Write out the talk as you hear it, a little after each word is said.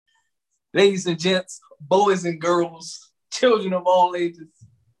ladies and gents, boys and girls, children of all ages,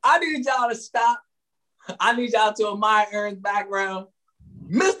 I need y'all to stop. I need y'all to admire Aaron's background.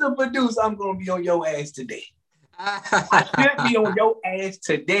 Mr. Producer, I'm going to be on your ass today. I should be on your ass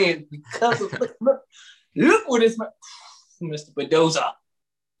today because of, look what this, Mr. Producer.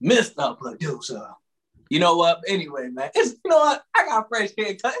 Mr. Producer. You know what? Anyway, man, you know what? I got fresh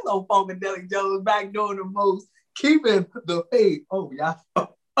hair cut. It's old Funkadelic Jones back doing the most, keeping the fade. Oh, y'all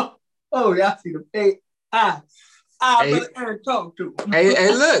see the fade. Brother Aaron talk to him.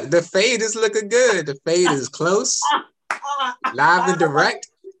 Hey, look, the fade is looking good. The fade is close, live and direct.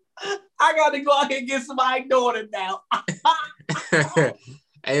 I got to go out here and get somebody doing it now.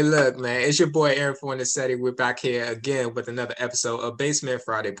 Hey, look, man, it's your boy Aaron Fornasetti. We're back here again with another episode of Basement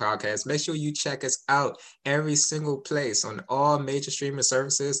Friday Podcast. Make sure you check us out every single place on all major streaming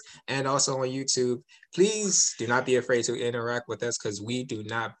services and also on YouTube. Please do not be afraid to interact with us because we do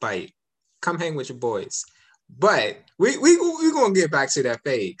not bite. Come hang with your boys. But we're going to get back to that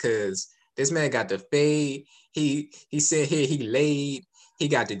fade because this man got the fade. He said here he laid. He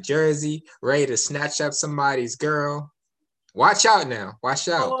got the jersey, ready to snatch up somebody's girl. Watch out now. Watch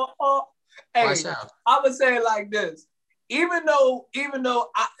out. Hey, watch out. I would say it like this. Even though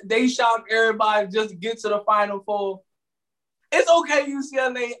they shocked everybody just to get to the Final Four, it's okay,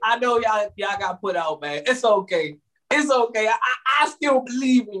 UCLA. I know y'all got put out, man. It's okay. It's okay. I still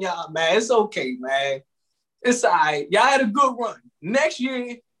believe in y'all, man. It's okay, man. It's all right. Y'all had a good run. Next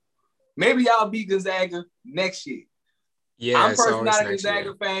year, maybe y'all beat Gonzaga next year. Yeah, I'm personally not a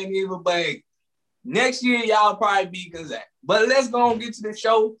Gonzaga fan either, but next year, y'all probably beat Gonzaga. But let's go and get to the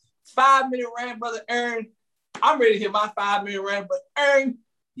show. 5-minute rant, Brother Aaron. I'm ready to hear my 5-minute rant. But Aaron,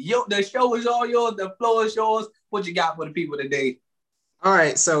 the show is all yours. The floor is yours. What you got for the people today? All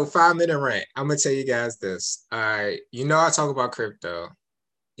right, so 5-minute rant. I'm going to tell you guys this. All right, I talk about crypto.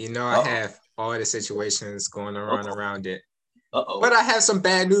 I have all the situations going around it. But I have some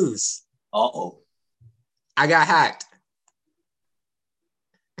bad news. I got hacked.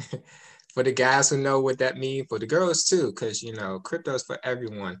 For the guys who know what that means, for the girls too, because crypto is for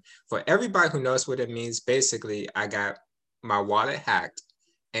everyone. For everybody who knows what it means, basically, I got my wallet hacked,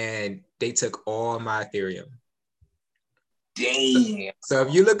 and they took all my Ethereum. Damn. So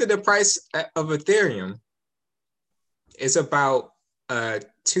if you look at the price of Ethereum, it's about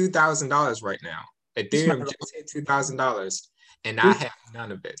 $2,000 right now. Ethereum just hit $2,000, and I have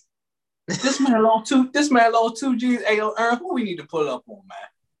none of it. This man lost 2 G's. Hey, Aaron, who we need to pull up on, man?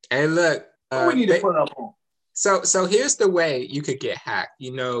 Hey, look. We need to put up on. So here's the way you could get hacked.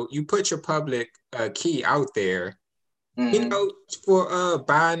 You put your public key out there, for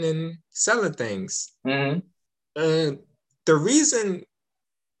buying and selling things. Mm-hmm. The reason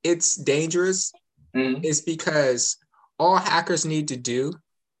it's dangerous is because all hackers need to do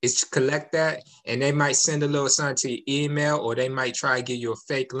is collect that, and they might send a little something to your email, or they might try to give you a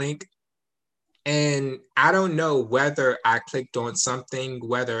fake link. And I don't know whether I clicked on something,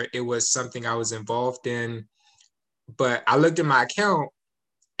 whether it was something I was involved in, but I looked at my account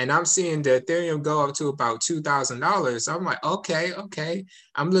and I'm seeing the Ethereum go up to about $2,000. I'm like, okay,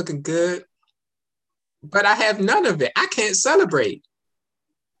 I'm looking good, but I have none of it. I can't celebrate.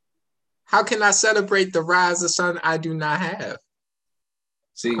 How can I celebrate the rise of something I do not have?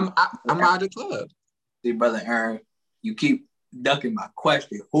 See, I'm out of the club. See, Brother Aaron, you keep ducking my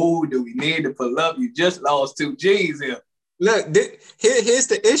question. Who do we need to pull up? You just lost 2 G's here. Look, here's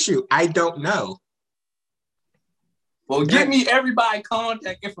the issue. I don't know. Well, give me everybody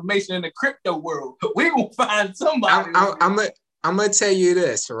contact information in the crypto world. We gonna find somebody. I'm gonna tell you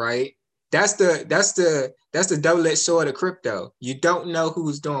this, right? That's the double-edged sword of crypto. You don't know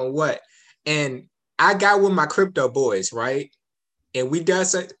who's doing what. And I got with my crypto boys, right? And we done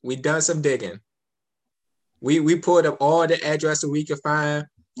some digging. We pulled up all the addresses we could find,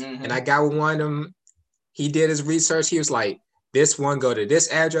 and I got with one of them. He did his research. He was like, this one go to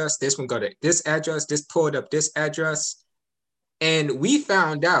this address, this one go to this address, this pulled up this address. And we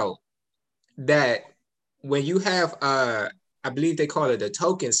found out that when you have, I believe they call it a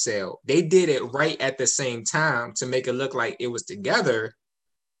token sale, they did it right at the same time to make it look like it was together.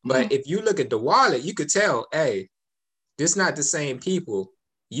 But if you look at the wallet, you could tell, hey, this not the same people.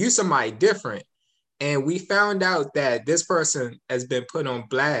 You somebody different. And we found out that this person has been put on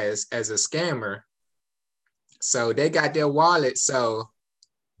blast as a scammer. So they got their wallet. So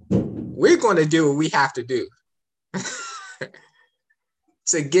we're going to do what we have to do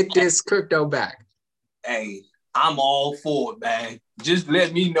to get this crypto back. Hey, I'm all for it, man. Just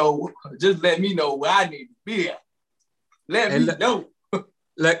let me know. Just let me know where I need to be at. Let me know.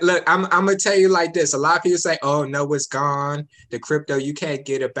 Look, I'm gonna tell you like this. A lot of people say, "Oh no, it's gone. The crypto, you can't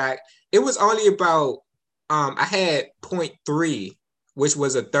get it back." It was only about I had point 0.3, which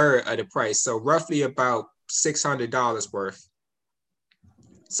was a third of the price, so roughly about $600 worth.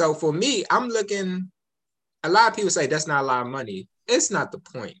 So for me, I'm looking. A lot of people say that's not a lot of money. It's not the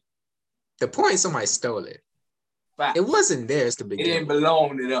point. The point is somebody stole it. Facts. It wasn't theirs to begin. It didn't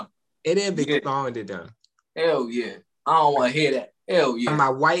belong to them. It didn't belong to them. Hell yeah. I don't want to hear that. Hell yeah. On my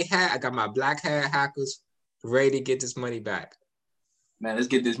white hat, I got my black hat hackers ready to get this money back. Man, let's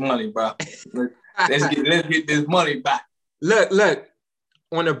get this money, bro. Let's get this money back. Look.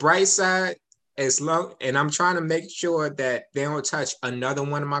 On the bright side, and I'm trying to make sure that they don't touch another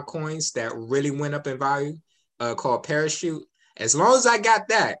one of my coins that really went up in value, called Parachute. As long as I got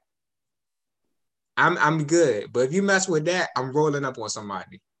that, I'm good. But if you mess with that, I'm rolling up on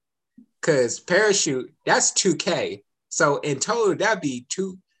somebody. Cause Parachute, that's 2K. So in total, that'd be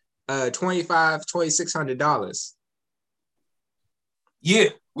 $2,600. Yeah,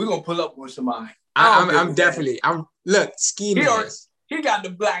 we're gonna pull up with somebody. I'm definitely. Look, ski mask. He got the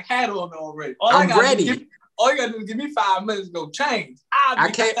black hat on already. I'm ready. All you gotta do is give me 5 minutes to go change. I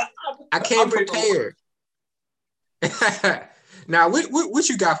can't prepare. Now, what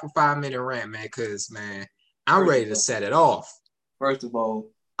you got for 5-minute rant, man? Cause man, I'm ready to set it off. First of all,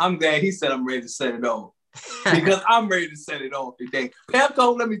 I'm glad he said I'm ready to set it off. Because I'm ready to set it off today.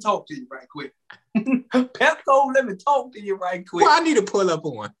 Pepco, let me talk to you right quick. Pepco, let me talk to you right quick. Well, I need to pull up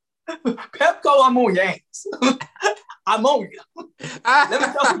on. Pepco, I'm on your ass. I'm on you. Let me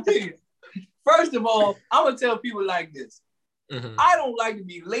talk to you. First of all, I'm going to tell people like this. Mm-hmm. I don't like to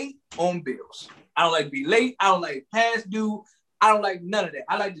be late on bills. I don't like to be late. I don't like past due. I don't like none of that.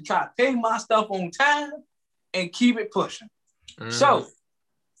 I like to try to pay my stuff on time and keep it pushing. Mm-hmm. So,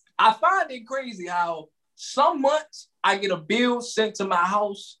 I find it crazy how some months I get a bill sent to my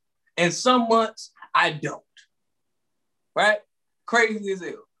house and some months I don't. Right? Crazy as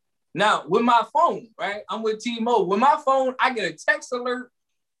hell. Now, with my phone, right? I'm with T-Mobile. With my phone, I get a text alert.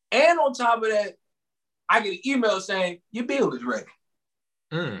 And on top of that, I get an email saying, your bill is ready.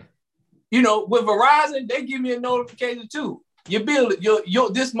 Mm. You know, with Verizon, they give me a notification too. Your bill,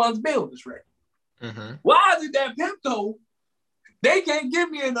 your this month's bill is ready. Mm-hmm. Why is it that Pepco, they can't give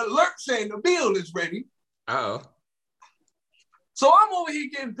me an alert saying the bill is ready? Uh-oh. So I'm over here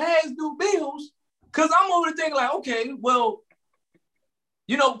getting past due bills because I'm over here thinking like, okay, well,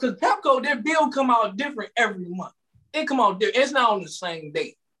 you know, because Pepco, their bill come out different every month. It come out different. It's not on the same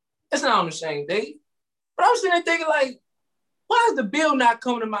date. It's not on the same date. But I'm sitting there thinking like, why is the bill not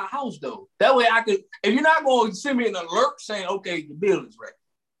coming to my house though? That way I could, if you're not going to send me an alert saying, okay, the bill is ready.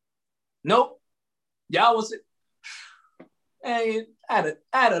 Nope. Y'all was, and I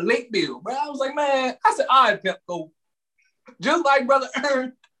had a late bill, bro. I was like, man, I said, all right, Pepco. Just like Brother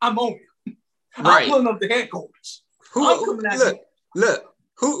Ern, I'm on you. Right. I'm pulling up the headquarters.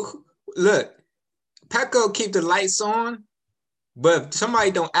 Look, Pepco keep the lights on, but if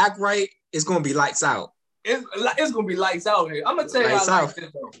somebody don't act right, it's gonna be lights out. It's gonna be lights out here. I'm gonna tell you how like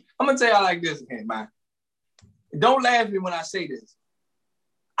this, though. I'm gonna tell you how like this again, man. Don't laugh at me when I say this.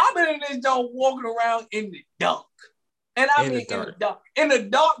 I've been in this joint walking around in the dark. And I mean in the dark. In the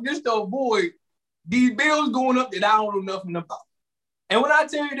dark, just to avoid these bills going up that I don't know nothing about. And when I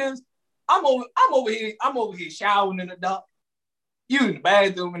tell you this, I'm over here showering in the dark. You in the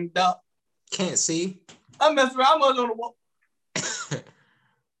bathroom in the dark. Can't see. I'm messing around. I'm on the wall.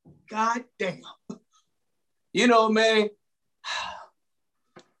 God damn. You know, man.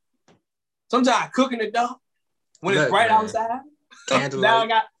 Sometimes I cook in the dark when it's bright outside. Now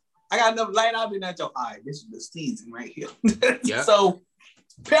I got enough light. I'll be in that joke. All right, this is the season right here. Yep. So,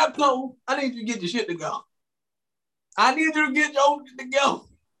 Pepco, I need you to get your shit to go. I need you to get your shit to go.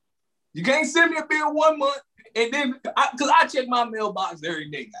 You can't send me a bill 1 month and then, because I check my mailbox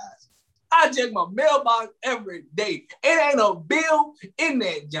every day, guys. I check my mailbox every day. It ain't a bill in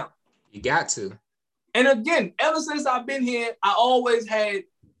that junk. You got to. And again, ever since I've been here, I always had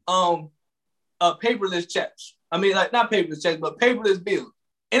paperless checks. I mean, like not paperless checks, but paperless bills.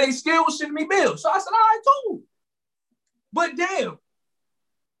 And they still was sending me bills. So I said, all right, cool. But damn,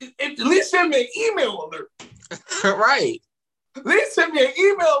 at least send me an email alert. Right. At least send me an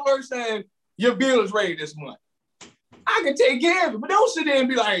email alert saying your bill is ready this month. I can take care of it. But don't sit there and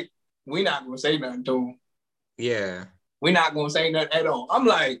be like, we're not going to say nothing to them. Yeah. We're not going to say nothing at all. I'm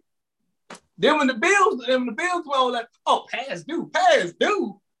like, then when the bills come out, like, oh, past due. I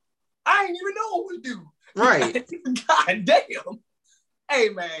ain't even know what was due. Right. God damn. Hey,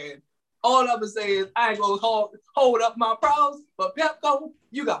 man, all I'm going to say is I ain't going to hold up my problems, but Pepco,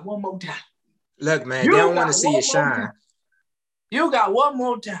 you got one more time. Look, man, they don't want to see you shine. You got one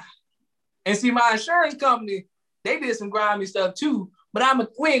more time. And see, my insurance company, they did some grimy stuff too, but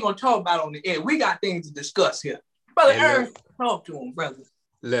we ain't gonna talk about it on the air. We got things to discuss here. Brother Ernst, talk to him, brother.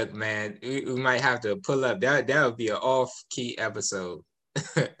 Look, man, we might have to pull up. That would be an off-key episode.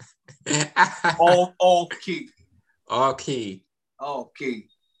 Off-key. Off-key. Off-key.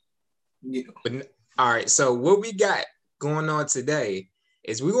 Yeah. But, all right, so what we got going on today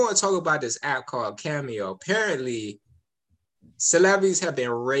is we're going to talk about this app called Cameo. Apparently, celebrities have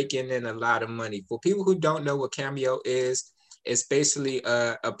been raking in a lot of money. For people who don't know what Cameo is, it's basically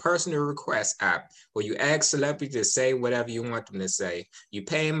a personal request app where you ask celebrities to say whatever you want them to say. You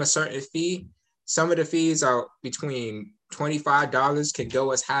pay them a certain fee. Some of the fees are between $25, can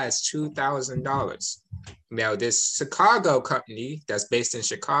go as high as $2,000. Now, this Chicago company that's based in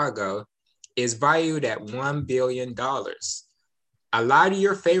Chicago is valued at $1 billion. A lot of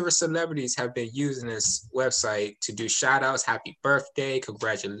your favorite celebrities have been using this website to do shout outs, happy birthday,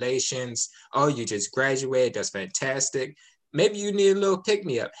 congratulations. Oh, you just graduated, that's fantastic. Maybe you need a little pick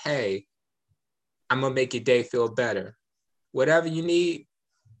me up. Hey, I'm gonna make your day feel better. Whatever you need,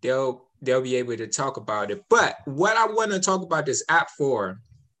 they'll be able to talk about it. But what I want to talk about this app for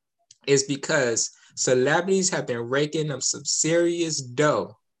is because celebrities have been raking up some serious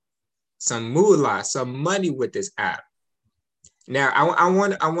dough, some moolah, some money with this app. Now, I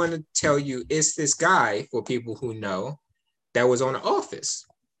want to tell you, it's this guy, for people who know, that was on The Office.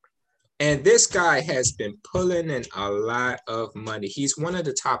 And this guy has been pulling in a lot of money. He's one of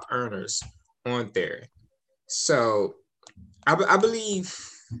the top earners on there. So I believe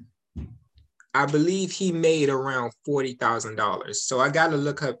he made around $40,000. So I got to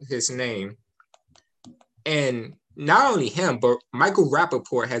look up his name. And not only him, but Michael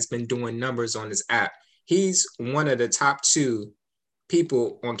Rappaport has been doing numbers on this app. He's one of the top 2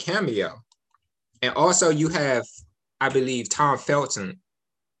 people on Cameo. And also you have, I believe, Tom Felton,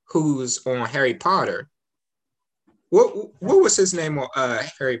 who's on Harry Potter. What was his name on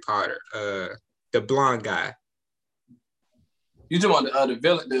Harry Potter? The blonde guy. You talking about the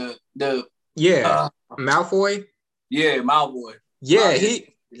villain, Malfoy? Yeah, Malfoy. Yeah,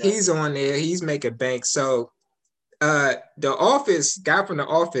 he's on there. He's making bank. So the Office guy from The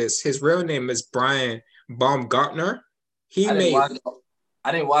Office, his real name is Brian Baumgartner. I didn't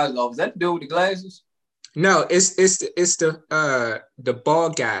watch The Office. Is that the dude with the glasses? No, it's the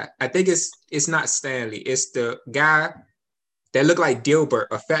bald guy. I think it's not Stanley. It's the guy that looked like Dilbert,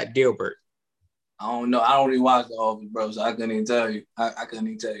 a fat Dilbert. I don't know. I don't really watch The Office, bro. So I couldn't even tell you. I couldn't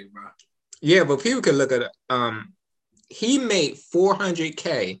even tell you, bro. Yeah, but people can look at it. He made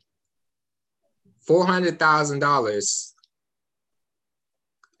 $400,000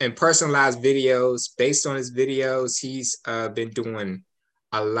 in personalized videos. Based on his videos, he's been doing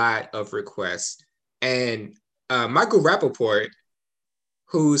a lot of requests. And Michael Rappaport,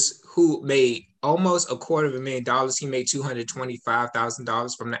 who made almost $250,000, he made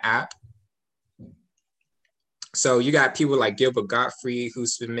 $225,000 from the app. So you got people like Gilbert Gottfried,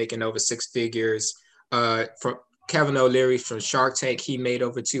 who's been making over 6 figures. From Kevin O'Leary from Shark Tank, he made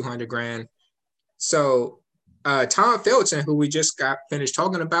over $200,000. So Tom Felton, who we just got finished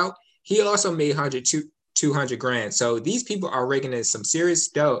talking about, he also made $200,000. So these people are raking in some serious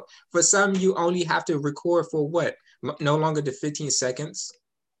dough. For some, you only have to record for what? No longer than 15 seconds.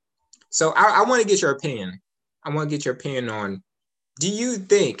 So I want to get your opinion. I want to get your opinion on, do you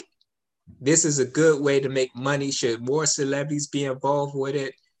think this is a good way to make money? Should more celebrities be involved with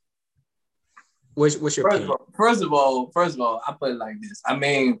it? What's your opinion? First of all, I put it like this. I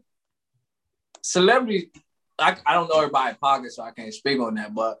mean, celebrities, I don't know everybody's pocket, so I can't speak on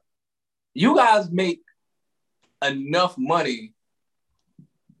that, but you guys make enough money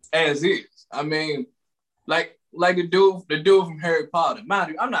as is. I mean, like the dude from Harry Potter.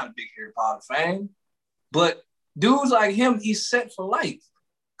 Mind you, I'm not a big Harry Potter fan, but dudes like him, he's set for life.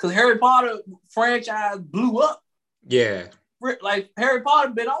 Because Harry Potter franchise blew up. Yeah. Like Harry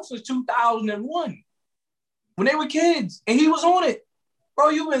Potter been out since 2001 when they were kids, and he was on it. Bro,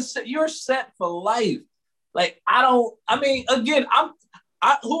 you're set for life. Like, who am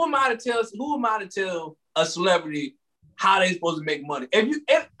I to tell a celebrity how they supposed to make money?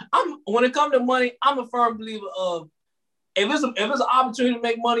 When it comes to money, I'm a firm believer of if it's an opportunity to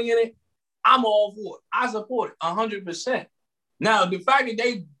make money in it, I'm all for it. I support it 100%. Now, the fact that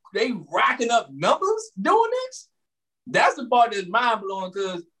they racking up numbers doing this, that's the part that's mind blowing.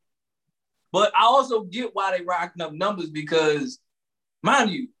 But I also get why they racking up numbers because, mind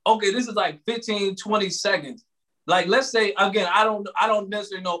you, okay, this is like 15, 20 seconds. Like, let's say, again, I don't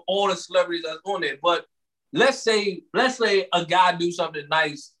necessarily know all the celebrities that's on there, but let's say a guy do something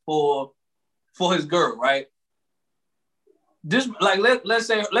nice for his girl, right? Just like let's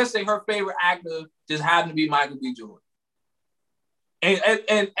say her favorite actor just happened to be Michael B. Jordan,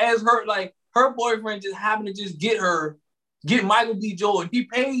 and as her boyfriend just happened to just get Michael B. Jordan. He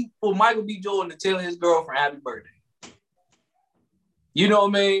paid for Michael B. Jordan to tell his girlfriend happy birthday. You know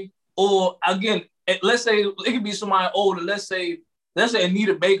what I mean? Or again, let's say it could be somebody older. Let's say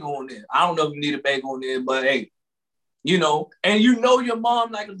Anita Baker on there. I don't know if Anita Baker on there, but hey, you know, and you know your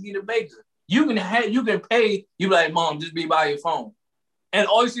mom like Anita Baker. You can pay. You be like, Mom, just be by your phone, and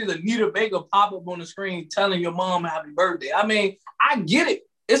all you see is Anita Baker pop up on the screen telling your mom happy birthday. I mean, I get it.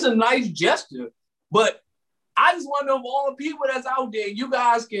 It's a nice gesture, but I just want to know if all the people that's out there, you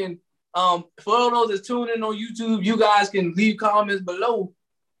guys can, for all those that's tuning in on YouTube, you guys can leave comments below.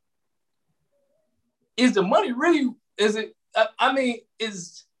 Is the money really? Is it? I mean,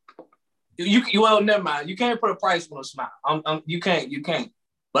 is you? Well, never mind. You can't put a price on a smile. You can't.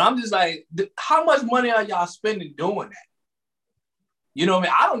 But I'm just like, how much money are y'all spending doing that? You know what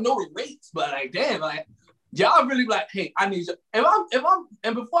I mean? I don't know the rates, but like, damn, like y'all really like, hey, I need you.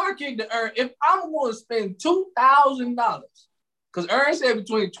 And before I kick the Ern, if I'm going to spend $2,000, because Ern said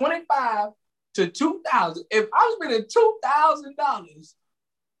between $25 to $2,000. If I'm spending $2,000,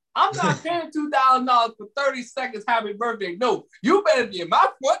 I'm not paying $2,000 for 30 seconds happy birthday. No, you better be in my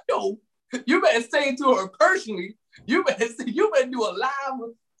front door. You better say it to her personally. You better do a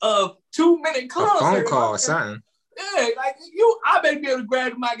live 2-minute concert. A phone call or something. Yeah, like I better be able to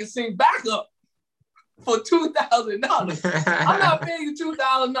grab the mic and sing back up for $2,000. I'm not paying you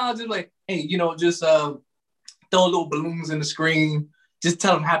 $2,000 just like, hey, you know, just throw little balloons in the screen. Just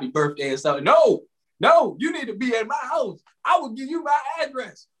tell them happy birthday and stuff. No, you need to be at my house. I will give you my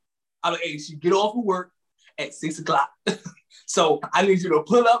address. I'm like, hey, she get off of work at 6 o'clock. So I need you to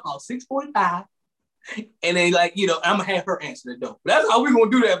pull up on 6:45. And then, like, you know, I'm going to have her answer the door. That's how we're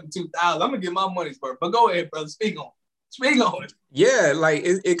going to do that for $2,000. I'm going to get my money's worth. But go ahead, brother. Speak on it. Yeah, like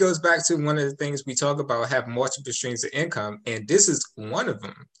it goes back to one of the things we talk about, have multiple streams of income. And this is one of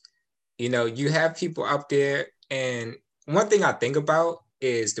them. You know, you have people up there. And one thing I think about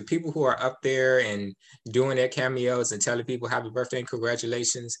is the people who are up there and doing their cameos and telling people happy birthday and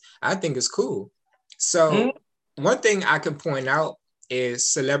congratulations. I think it's cool. So one thing I can point out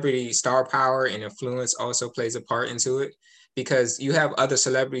is celebrity star power and influence also plays a part into it, because you have other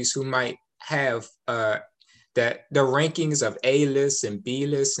celebrities who might have that the rankings of A-list and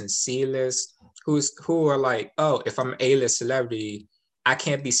B-list and C-list, who are like, oh, if I'm an A-list celebrity, I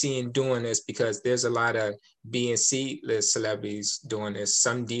can't be seen doing this because there's a lot of B and C-list celebrities doing this,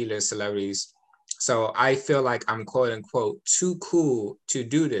 some D-list celebrities. So I feel like I'm quote unquote too cool to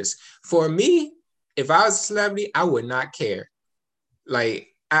do this. For me, if I was a celebrity, I would not care. Like,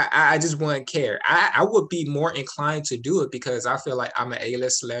 I just wouldn't care. I would be more inclined to do it because I feel like I'm an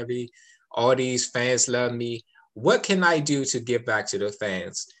A-list celebrity. All these fans love me. What can I do to give back to the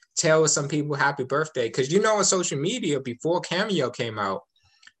fans? Tell some people happy birthday. Because, you know, on social media, before Cameo came out,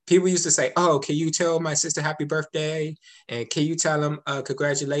 people used to say, oh, can you tell my sister happy birthday? And can you tell them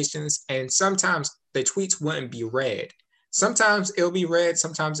congratulations? And sometimes the tweets wouldn't be read. Sometimes it'll be read,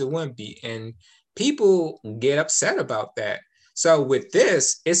 sometimes it wouldn't be. And people get upset about that. So with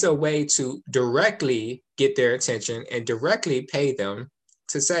this, it's a way to directly get their attention and directly pay them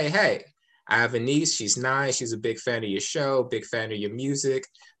to say, hey, I have a niece. She's 9. She's a big fan of your show, big fan of your music.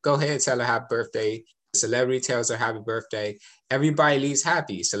 Go ahead and tell her happy birthday. The celebrity tells her happy birthday. Everybody leaves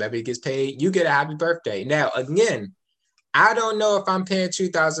happy. Celebrity gets paid. You get a happy birthday. Now, again, I don't know if I'm paying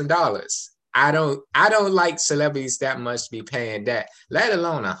 $2,000. I don't like celebrities that much to be paying that, let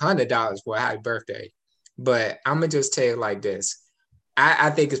alone $100 for a happy birthday. But I'm going to just tell you like this.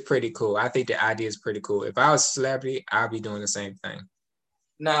 I think it's pretty cool. I think the idea is pretty cool. If I was a celebrity, I'd be doing the same thing.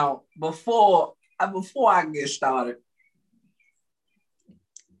 Now, before I get started,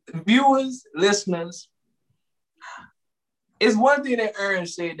 viewers, listeners, it's one thing that Ern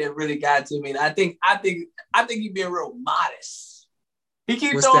said that really got to me. And I think he's being real modest. He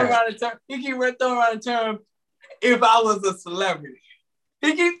keeps throwing around the term, if I was a celebrity.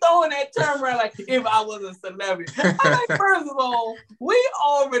 He keeps throwing that term around like, if I was a celebrity. I'm like, first of all, we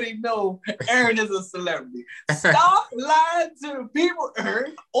already know Ern is a celebrity. Stop lying to the people,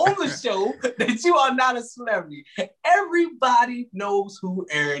 Ern, on the show that you are not a celebrity. Everybody knows who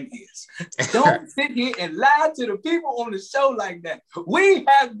Ern is. Don't sit here and lie to the people on the show like that. We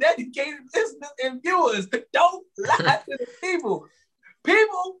have dedicated listeners and viewers. Don't lie to the people.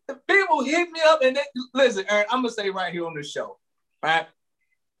 People hit me up and they, listen, Ern, I'm going to say right here on the show, right?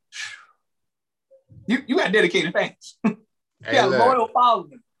 You got dedicated fans. You got loyal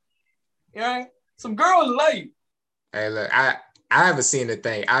following. You know, some girls love you. Hey, look, I haven't seen the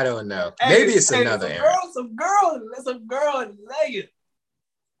thing. I don't know. Hey, Maybe it's another Aaron. Some girls lay you.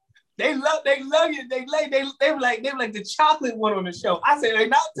 They love you. They were like the chocolate one on the show. I said they're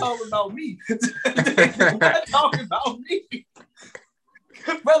not talking about me. They're not talking about me.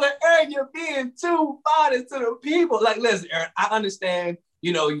 Brother Aaron, you're being too modest to the people. Like, listen, Aaron, I understand,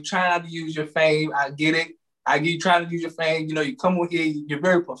 you know, you try not to use your fame. I get it. I get you trying to use your fame. You know, you come on here, you're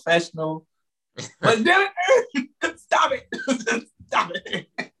very professional. But then, Aaron, stop it. Stop it.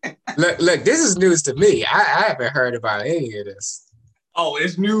 Look, this is news to me. I haven't heard about any of this. Oh,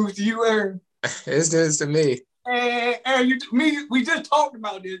 it's news to you, Aaron? It's news to me. Hey, Aaron, we just talked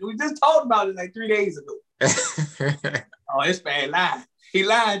about this. We just talked about it like 3 days ago. Oh, this man lied. He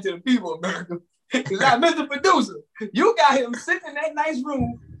lied to the people, America. He lied, Mr. Producer. You got him sitting in that nice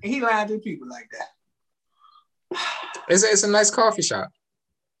room, and he lied to the people like that. It's a nice coffee shop.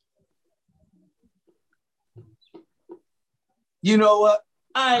 You know what?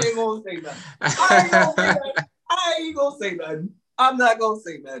 I ain't gonna say nothing. I ain't gonna say nothing. I'm not gonna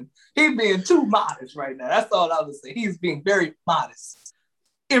say nothing. He's being too modest right now. That's all I was saying. He's being very modest.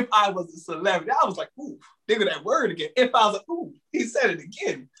 If I was a celebrity, I was like, ooh, think of that word again. If I was like, ooh, he said it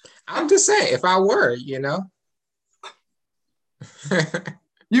again. I'm just saying, if I were, you know.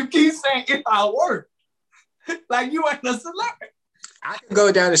 You keep saying if I were. Like you ain't a celebrity. I can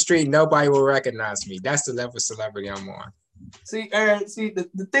go down the street, nobody will recognize me. That's the level of celebrity I'm on. See, Aaron,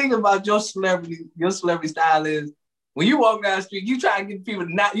 the thing about your celebrity style is when you walk down the street, you try to get people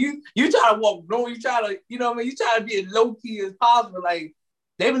to not you try to walk low, you try to, you know what I mean? You try to be as low key as possible. Like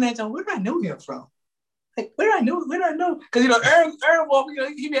David Nathan, where did I know him from? Like, where did I know? Because, you know, Aaron walk, you know,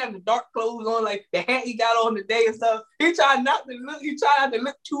 he be having the dark clothes on, like the hat he got on today and stuff. He tried not to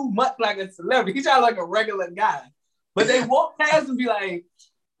look too much like a celebrity. He tried like a regular guy. But they walk past and be like,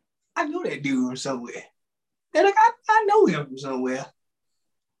 I know that dude from somewhere. They're like, I know him from somewhere.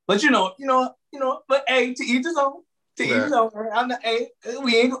 But you know, but hey, to each his own. To each his own. I'm not, hey,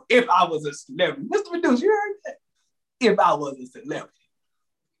 we ain't, if I was a celebrity. Mr. Producer, you heard that? If I was a celebrity.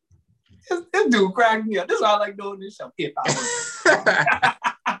 This dude cracked me up. This is why I like doing this show. If I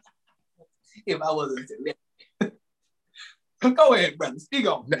was a celebrity. Go ahead, brother. Speak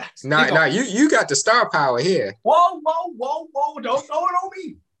on. Nah, you got the star power here. Whoa. Don't throw it on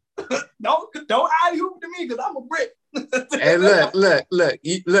me. Don't hide you to me because I'm a brick. Hey,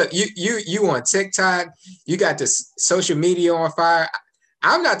 look, you on TikTok, you got the social media on fire.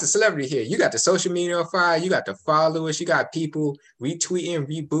 I'm not the celebrity here. You got the social media on fire, you got the followers, you got people retweeting,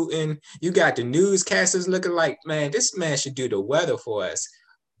 rebooting, you got the newscasters looking like, man, this man should do the weather for us.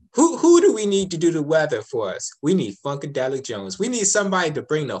 Who do we need to do the weather for us? We need Funkadelic Jones. We need somebody to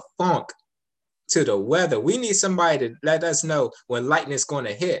bring the funk to the weather. We need somebody to let us know when lightning's going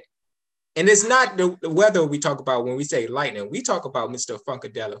to hit. And it's not the weather we talk about when we say lightning. We talk about Mr.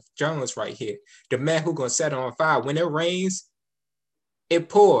 Funkadelic Jones right here, the man who's going to set it on fire. When it rains, it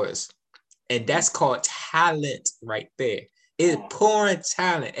pours. And that's called talent right there. It's pouring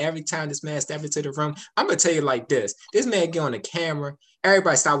talent every time this man steps into the room. I'm going to tell you like this. This man get on the camera.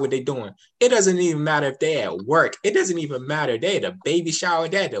 Everybody stop what they're doing. It doesn't even matter if they're at work. It doesn't even matter. They're at a baby shower.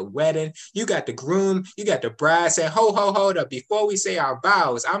 They're at the wedding. You got the groom. You got the bride. Say, hold up. Before we say our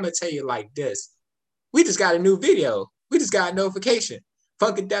vows, I'm going to tell you like this. We just got a new video. We just got a notification.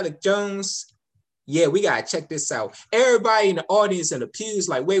 Funkadelic Jones. Yeah, we got to check this out. Everybody in the audience and the pews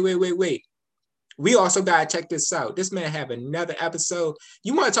like, wait. We also got to check this out. This man have another episode.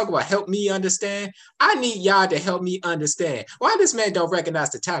 You want to talk about help me understand? I need y'all to help me understand. Why this man don't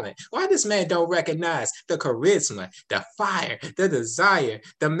recognize the talent? Why this man don't recognize the charisma, the fire, the desire?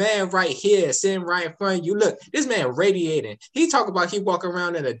 The man right here sitting right in front of you. Look, this man radiating. He talk about he walk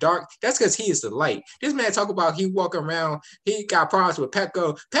around in the dark. That's because he is the light. This man talk about he walk around. He got problems with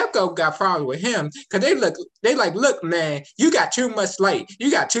Pepco. Pepco got problems with him because they like, look, man, you got too much light.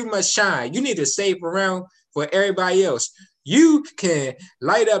 You got too much shine. You need to save around for everybody else. You can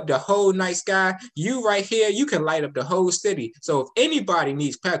light up the whole night sky. You right here, you can light up the whole city. So if anybody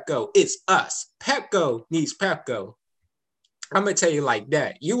needs Pepco, it's us. Pepco needs Pepco. I'm gonna tell you like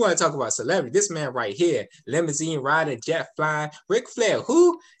that. You want to talk about celebrity? This man right here, limousine riding, jet flying, Ric Flair.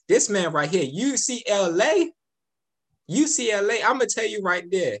 Who? This man right here, UCLA. I'm gonna tell you right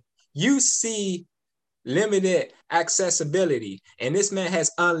there. You see limited accessibility, and this man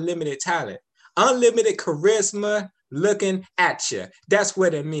has unlimited talent. Unlimited charisma looking at you. That's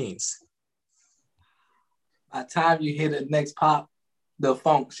what it means. By the time you hit the next pop, the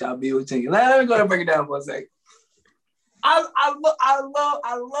funk shall be within you. Let me go ahead and break it down for a second. I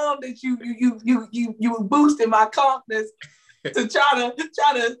love that you were boosting my confidence to try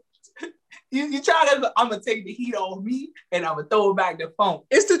to You try to, I'm going to take the heat off me and I'm going to throw it back the phone.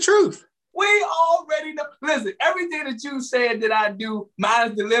 It's the truth. We already know. Listen, everything that you said that I do,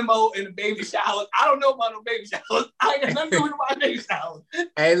 minus the limo and the baby showers, I don't know about no baby showers. I ain't got nothing to do with my baby showers.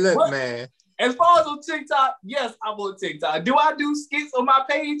 Hey, look, but, man. As far as on TikTok, yes, I'm on TikTok. Do I do skits on my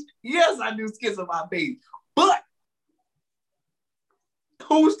page? Yes, I do skits on my page. But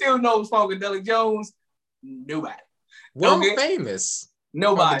who still knows Funkadelic Jones? Nobody. World famous.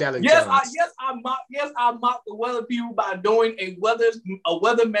 Nobody. Yes, I mock the weather people by doing a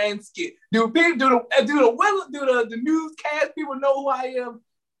weatherman skit. Do the newscast people know who I am?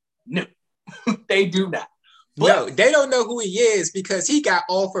 No, they do not. But, no, they don't know who he is because he got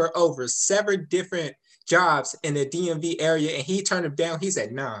offered over 7 different jobs in the DMV area and he turned them down. He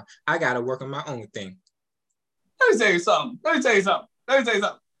said, "Nah, I gotta work on my own thing." Let me tell you something.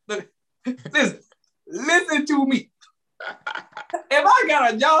 Listen to me. If I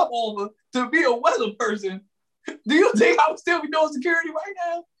got a job offer to be a weather person, do you think I would still be doing security right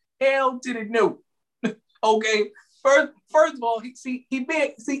now? Hell to the no. Okay. First of all,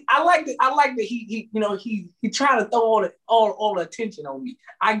 I like that he trying to throw all the attention on me.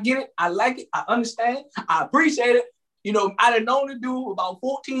 I get it, I like it, I understand, I appreciate it. I done known the dude about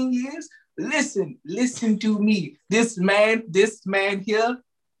 14 years. Listen to me. This man here.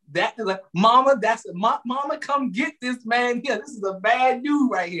 That is like, mama, mama, come get this man here. This is a bad dude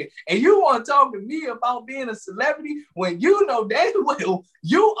right here. And you want to talk to me about being a celebrity when you know damn well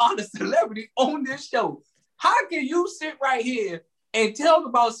you are the celebrity on this show. How can you sit right here and talk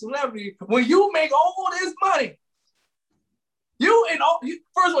about celebrity when you make all this money?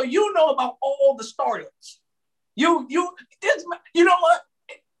 First of all, you know about all the startups. You know what?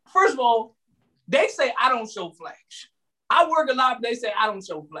 First of all, they say I don't show flash. I work a lot, but they say I don't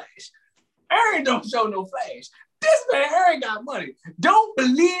show flash. Aaron don't show no flash. This man, Aaron got money. Don't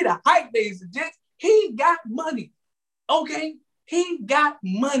believe the hype they suggest. He got money. Okay? He got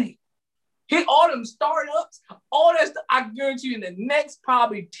money. All them startups, all that stuff, I guarantee you in the next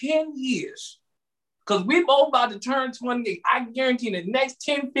probably 10 years, because we both about to turn 28, I guarantee in the next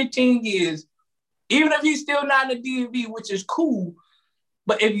 10, 15 years, even if he's still not in the DMV, which is cool,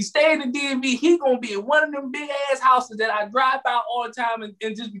 but if he stay in the DMV, he gonna be in one of them big ass houses that I drive by all the time and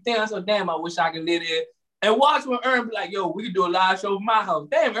just be thinking, so damn, I wish I could live there. And watch when Aaron be like, yo, we can do a live show from my house.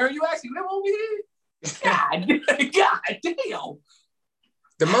 Damn, Aaron, you actually live over here? God damn.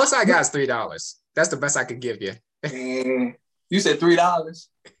 The most I got is $3. That's the best I could give you. You said $3?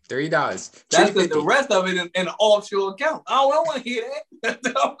 $3. That's the rest of it in an offshore account. I don't want to hear that.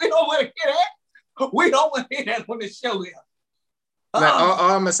 We don't want to hear that. We don't want to hear that on the show here. Like,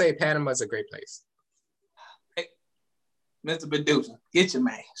 all I'm gonna say, Panama's a great place. Hey, Mr. Producer, get your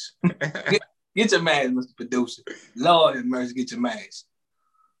mask. get your mask, Mr. Producer. Lord have mercy, get your mask.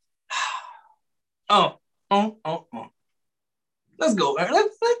 Let's go, Aaron.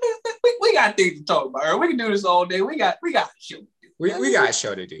 We got things to talk about, Aaron. We can do this all day. We got a show. We got a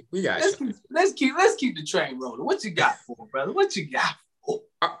show to do. Let's keep the train rolling. What you got for, brother? What you got for?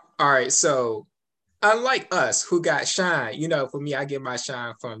 All right, so. Unlike us, who got shine, for me, I get my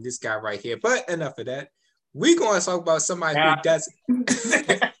shine from this guy right here. But enough of that. We're going to talk about somebody who doesn't.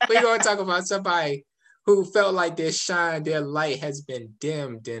 We're going to talk about somebody who felt like their shine, their light has been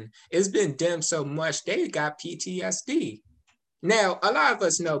dimmed. And it's been dimmed so much, they got PTSD. Now, a lot of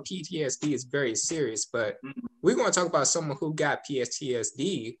us know PTSD is very serious, but we're going to talk about someone who got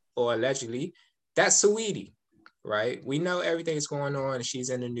PTSD, or allegedly. That's Saweetie. Right? We know everything's going on. She's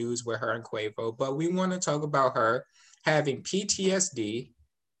in the news with her and Quavo, but we want to talk about her having PTSD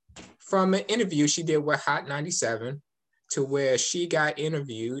from an interview she did with Hot 97, to where she got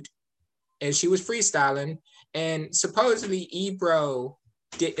interviewed and she was freestyling, and supposedly Ebro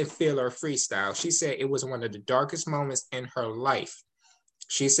didn't feel her freestyle. She said it was one of the darkest moments in her life.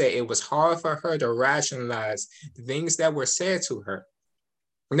 She said it was hard for her to rationalize the things that were said to her.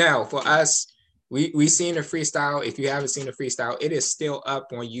 Now, for us, we seen the freestyle. If you haven't seen the freestyle, it is still up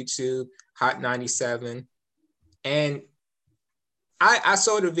on YouTube, Hot 97. And I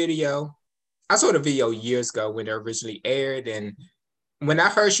saw the video. I saw the video years ago when it originally aired. And when I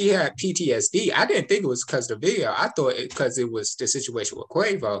heard she had PTSD, I didn't think it was because of the video. I thought because it was the situation with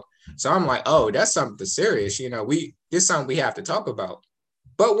Quavo. So I'm like, oh, that's something serious. This is something we have to talk about.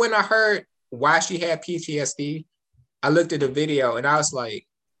 But when I heard why she had PTSD, I looked at the video and I was like,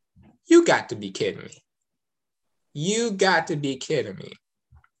 you got to be kidding me. You got to be kidding me.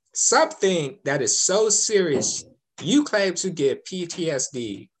 Something that is so serious, you claim to get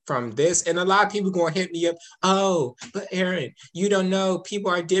PTSD from this, and a lot of people going to hit me up, oh, but Aaron, you don't know,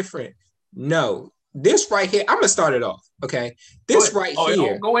 people are different. No, this right here, I'm going to start it off, okay? This right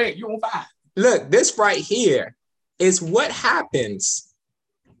here. Go ahead, you on fire. Look, this right here is what happens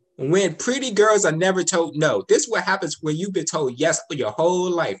when pretty girls are never told no. This is what happens when you've been told yes for your whole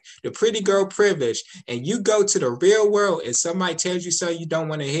life. The pretty girl privilege, and you go to the real world and somebody tells you something you don't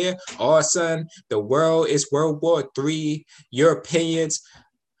want to hear. All of a sudden, the world is World War III. Your opinions.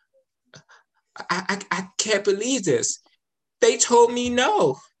 I can't believe this. They told me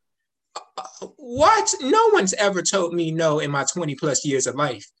no. What? No one's ever told me no in my 20 plus years of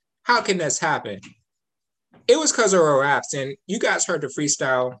life. How can this happen? It was because of our raps, and you guys heard the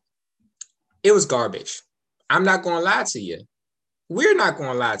freestyle. It was garbage. I'm not going to lie to you. We're not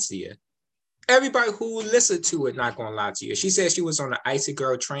going to lie to you. Everybody who listened to it not going to lie to you. She said she was on the Icy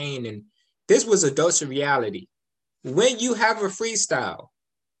Girl train, and this was a dose of reality. When you have a freestyle,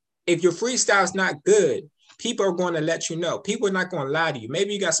 if your freestyle is not good, people are going to let you know. People are not going to lie to you.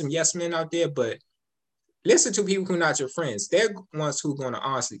 Maybe you got some yes men out there, but listen to people who are not your friends. They're ones who are going to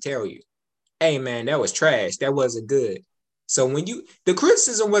honestly tell you, hey, man, that was trash. That wasn't good. So the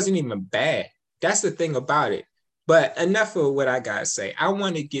criticism wasn't even bad. That's the thing about it. But enough of what I got to say. I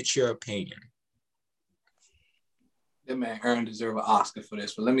want to get your opinion. That man Aaron deserve an Oscar for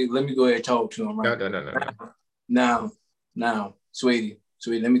this. But let me go ahead and talk to him right No. Now, sweetie,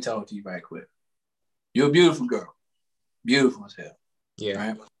 let me talk to you right quick. You're a beautiful girl. Beautiful as hell. Yeah.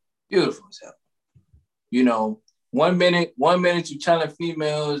 Right? Beautiful as hell. You know, one minute you're telling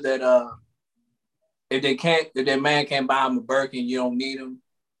females that if their man can't buy them a Birkin, you don't need them.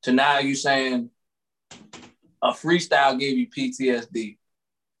 To now you saying a freestyle gave you PTSD.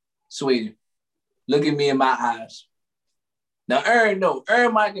 Sweetie, look at me in my eyes. Now, Aaron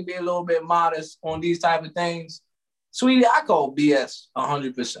might can be a little bit modest on these type of things. Sweetie, I call BS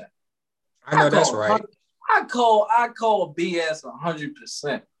 100%. I know that's right. I call BS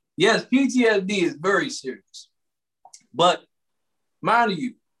 100%. Yes, PTSD is very serious. But mind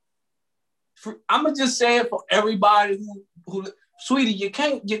you, I'm gonna just say it for everybody who sweetie, you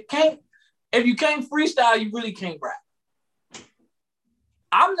can't if you can't freestyle, you really can't rap.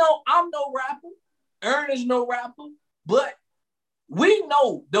 I'm no rapper. Aaron is no rapper, but we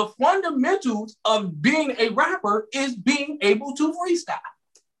know the fundamentals of being a rapper is being able to freestyle.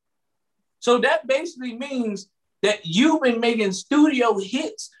 So that basically means that you've been making studio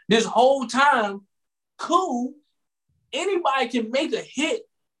hits this whole time. Cool. Anybody can make a hit.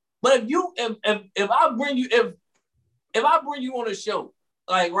 But if I bring you on a show,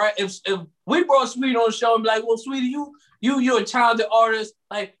 like right, if we brought Sweetie on the show and be like, well, Sweetie, you're a talented artist,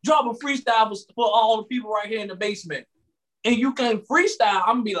 like drop a freestyle for all the people right here in the basement, and you can't freestyle,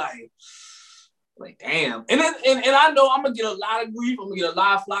 I'm gonna be like damn. And then and I know I'm gonna get a lot of grief. I'm gonna get a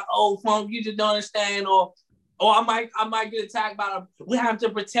lot of flack. Oh, Funk, you just don't understand, or I might get attacked by we have to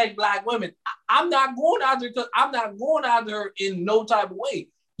protect Black women. I'm not going out there because I'm not going out there in no type of way.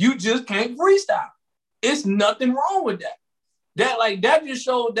 You just can't freestyle. It's nothing wrong with that. That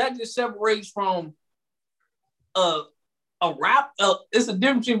just separates from a rap. It's a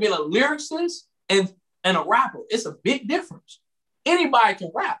difference between being a lyricist and a rapper. It's a big difference. Anybody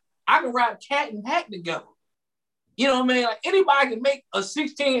can rap. I can rap cat and hat together. You know what I mean? Like anybody can make a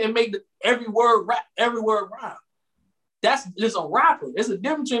 16 and make every word rhyme. That's just a rapper. There's a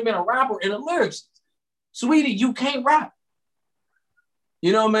difference between being a rapper and a lyricist. Sweetie, you can't rap.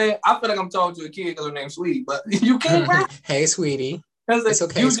 You know what I mean? I feel like I'm talking to a kid because her name's Sweetie, but you can't rap. Hey, Sweetie. It's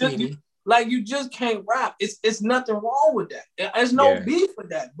okay, Sweetie. You just can't rap. It's nothing wrong with that. There's no beef with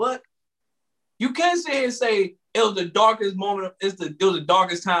that. But you can't sit here and say it was the darkest moment. It was the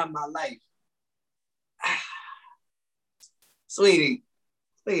darkest time in my life. Sweetie,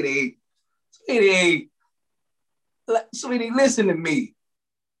 listen to me.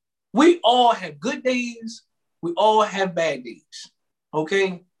 We all have good days. We all have bad days.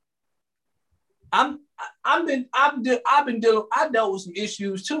 Okay. I dealt with some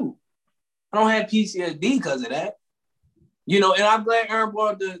issues too. I don't have PTSD because of that. You know, and I'm glad Aaron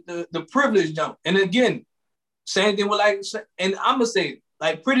brought the privilege jump. And again, same thing with and I'm gonna say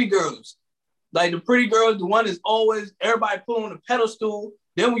pretty girls. Like the pretty girls, the one that's always everybody put on a pedestal.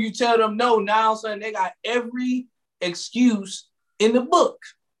 Then when you tell them no, now suddenly they got every excuse in the book.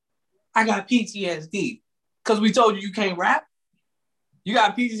 I got PTSD because we told you can't rap. You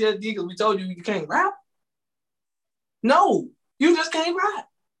got PTSD because we told you can't rap. No, you just can't rap.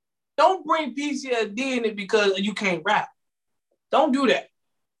 Don't bring PTSD in it because you can't rap. Don't do that.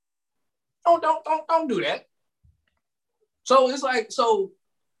 Don't do that. So it's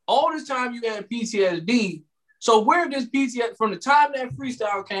all this time you had PTSD. So where this PTSD from the time that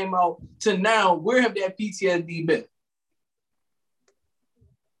freestyle came out to now, where have that PTSD been?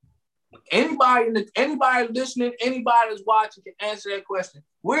 Anybody listening, anybody that's watching can answer that question.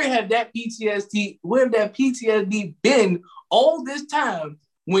 Where have that PTSD been all this time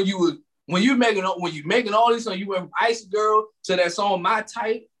when you making all these songs? You went from Icy Girl to that song My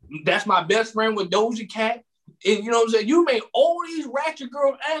Type. That's My Best Friend with Doja Cat. And you know what I'm saying? You made all these ratchet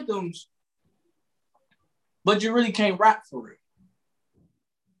girl anthems, but you really can't rap for it.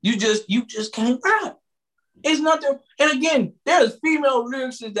 You just can't rap. It's nothing. And again, there's female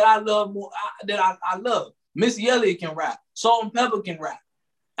lyricists that I love more. I love. Missy Elliott can rap. Salt-N-Pepa can rap.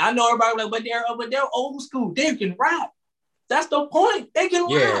 I know everybody like, but they're old school. They can rap. That's the point. They can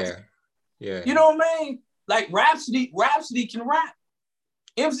rap. Yeah. You know what I mean? Like Rhapsody can rap.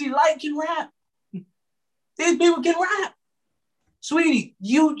 MC Lyte can rap. These people can rap. Sweetie,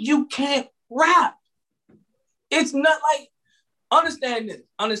 you can't rap. It's not like, understand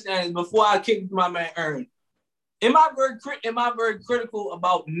this before I kick my man Ern. Am I very critical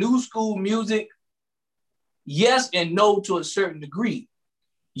about new school music? Yes and no to a certain degree.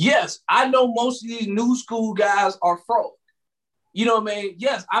 Yes, I know most of these new school guys are fraud. You know what I mean?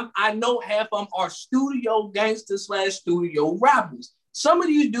 Yes, I know half of them are studio gangsters / studio rappers. Some of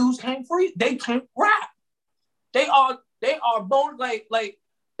these dudes can't they can't rap. They are they are bona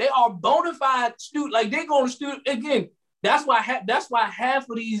fide student. Like they go to studio again. That's why half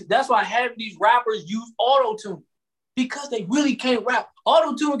of these rappers use auto-tune, because they really can't rap.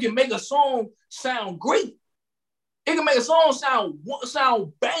 Auto-tune can make a song sound great. It can make a song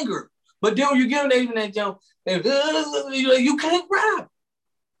sound banger. But then when you get them that jump, you can't rap.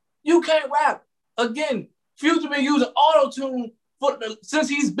 You can't rap. Again, Future been using auto-tune since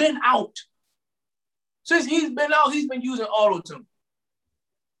he's been out. Since he's been out, he's been using auto-tune.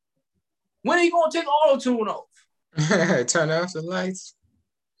 When are you gonna take auto-tune off? Turn off the lights.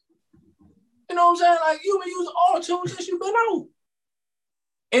 You know what I'm saying? Like, you've been using auto-tune since you've been out.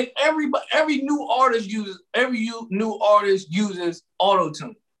 And every new artist uses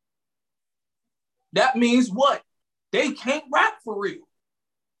auto-tune. That means what? They can't rap for real.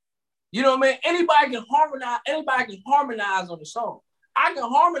 You know what I mean? Anybody can harmonize on the song. I can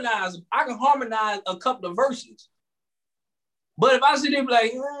harmonize a couple of verses. But if I sit there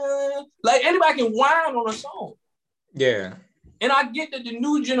like anybody can whine on a song. Yeah. And I get that the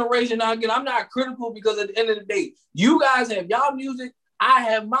new generation, I'm not critical, because at the end of the day, you guys have y'all music, I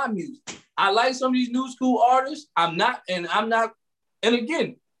have my music. I like some of these new school artists. And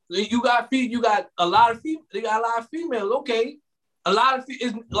again, you got a lot of females. Okay. A lot of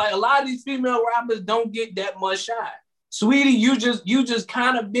these female rappers don't get that much shine. Sweetie, you just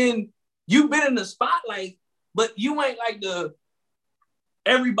kind of you've been in the spotlight, but you ain't like the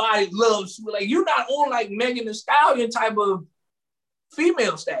everybody loves, like you're not on like Megan Thee Stallion type of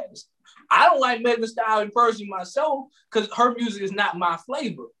female status. I don't like Megan Thee Stallion personally myself, because her music is not my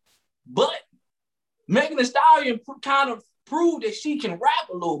flavor. But Megan Thee Stallion kind of proved that she can rap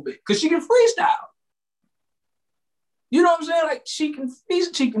a little bit, because she can freestyle. You know what I'm saying? Like she can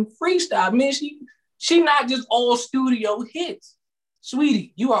freestyle. I mean, she not just all studio hits.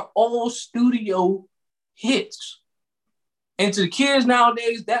 Sweetie, you are all studio hits. And to the kids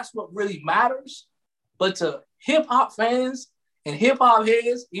nowadays, that's what really matters. But to hip hop fans and hip hop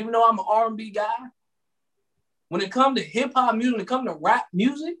heads, even though I'm an R&B guy, when it comes to hip hop music, when it comes to rap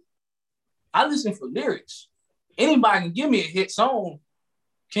music, I listen for lyrics. Anybody can give me a hit song.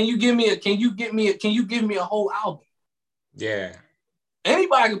 Can you give me a whole album? Yeah.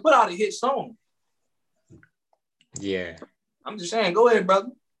 Anybody can put out a hit song. Yeah. I'm just saying, go ahead, brother.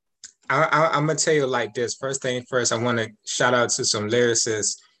 I'm gonna tell you like this. First thing first, I want to shout out to some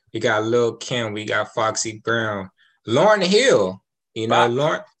lyricists. We got Lil Kim, we got Foxy Brown, Lauryn Hill. You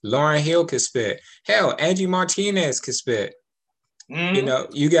know, Lauryn Hill could spit. Hell, Angie Martinez could spit. Mm-hmm. You know,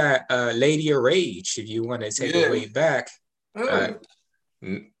 you got Lady of Rage, if you want to take it way back.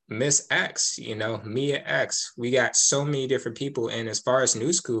 Miss X, you know, Mia X. We got so many different people. And as far as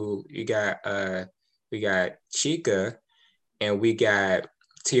new school, we got Chica, and we got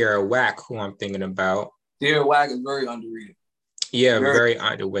Tierra Whack, who I'm thinking about. Tierra Whack is very underrated. Yeah, very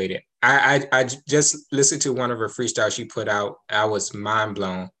underrated. I just listened to one of her freestyles she put out. I was mind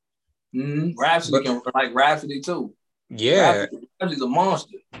blown. Mm-hmm. Rhapsody too. Yeah, Rhapsody's a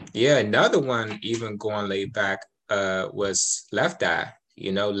monster. Yeah, another one even going laid back was Left Eye.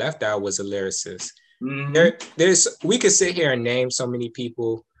 You know, Left Eye was a lyricist. Mm-hmm. We could sit here and name so many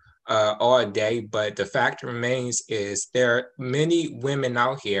people all day, but the fact remains is there are many women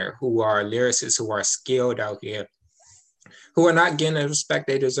out here who are lyricists, who are skilled out here, who are not getting the respect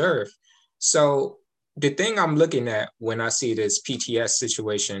they deserve. So the thing I'm looking at when I see this PTSD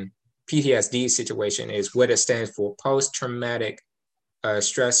situation is what it stands for: post-traumatic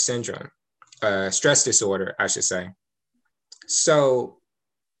stress syndrome. stress disorder, I should say. So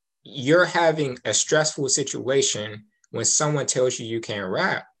you're having a stressful situation when someone tells you can't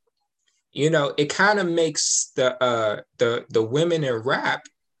rap. It kind of makes the women in rap,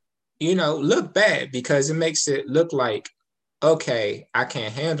 look bad, because it makes it look like, okay, I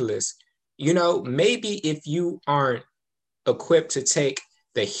can't handle this. Maybe if you aren't equipped to take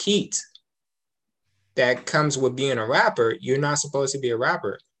the heat that comes with being a rapper, you're not supposed to be a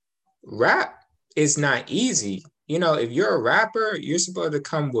rapper. Rap is not easy. If you're a rapper, you're supposed to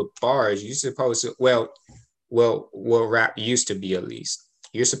come with bars. You're supposed to, well, rap used to be, at least.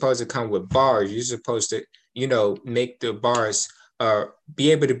 You're supposed to come with bars. You're supposed to, make the bars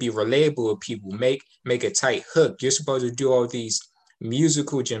be able to be relatable with people, make a tight hook. You're supposed to do all these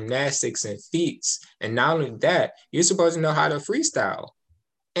musical gymnastics and feats. And not only that, you're supposed to know how to freestyle.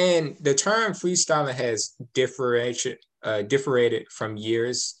 And the term freestyling has differentiated from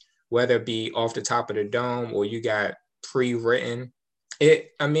years, whether it be off the top of the dome or you got pre-written.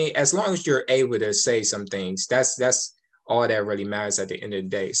 As long as you're able to say some things, that's all that really matters at the end of the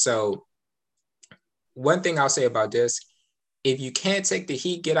day. So one thing I'll say about this, if you can't take the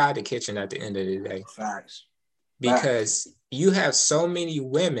heat, get out of the kitchen at the end of the day. Facts. Because you have so many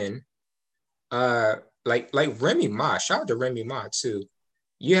women, like Remy Ma, shout out to Remy Ma too.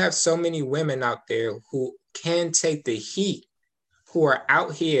 You have so many women out there who can take the heat, who are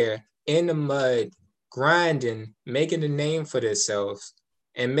out here in the mud, grinding, making a name for themselves,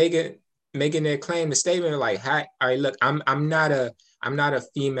 and making their claim to statement like, "Hi, all right, look, I'm not a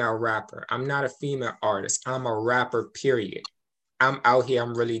female rapper. I'm not a female artist. I'm a rapper, period. I'm out here,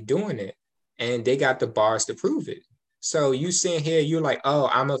 I'm really doing it." And they got the bars to prove it. So you sitting here, you're like, "Oh,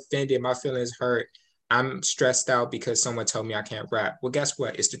 I'm offended, my feelings hurt. I'm stressed out because someone told me I can't rap." Well, guess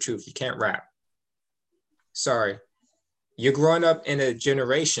what? It's the truth. You can't rap. Sorry. You're growing up in a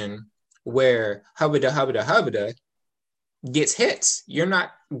generation where hubba gets hits. You're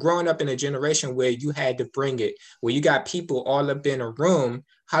not growing up in a generation where you had to bring it, where you got people all up in a room,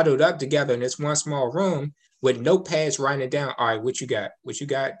 huddled up together in this one small room with notepads writing it down. All right, what you got? What you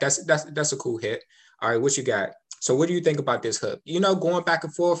got? That's a cool hit. All right, what you got? So what do you think about this hook? Going back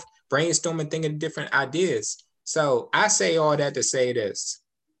and forth, brainstorming, thinking different ideas. So I say all that to say this.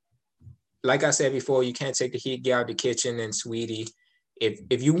 Like I said before, you can't take the heat, get out of the kitchen. And sweetie,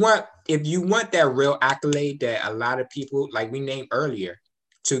 if you want that real accolade that a lot of people, like we named earlier,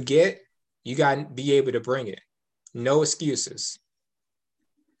 to get, you got to be able to bring it. No excuses.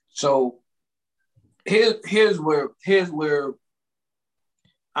 So here's where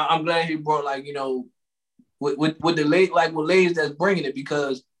I'm glad he brought, like, with the late, like with ladies that's bringing it,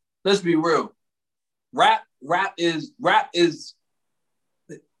 because let's be real, rap is a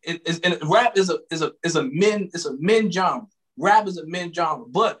men genre. Rap is a men genre.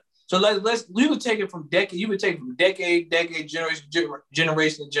 But so you can take it from decade, generation to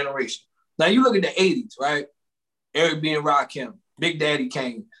generation. Now you look at the 80s, right? Eric B. and Rakim, Big Daddy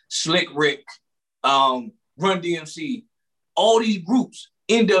Kane, Slick Rick, Run DMC, all these groups,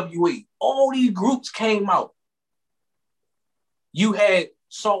 NWA, all these groups came out. You had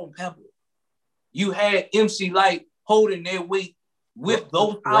Salt-N-Pepa. You had MC Lyte holding their weight with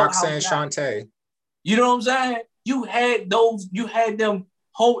those Roxanne Shante. You know what I'm saying? You had them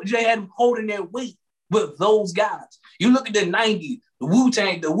holding their weight with those guys. You look at the 90s, the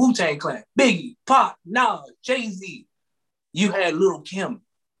Wu-Tang Clan, Biggie, Pac, Nas, Jay-Z. You had Lil' Kim.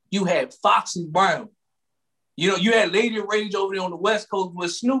 You had Foxy Brown. You had Lady Rage over there on the West Coast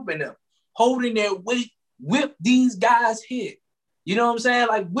with Snoop and them, holding their weight with these guys here. You know what I'm saying?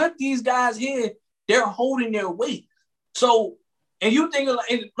 Like, with these guys here, they're holding their weight. So, and you think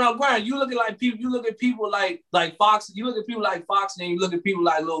like, now, Brian, you look at people like Fox, you look at people like Fox, and you look at people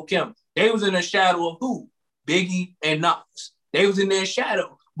like Lil' Kim. They was in the shadow of who? Biggie and Nas. They was in their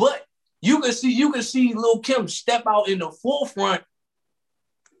shadow. But you can see Lil' Kim step out in the forefront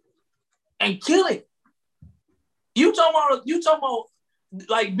and kill it. You talking about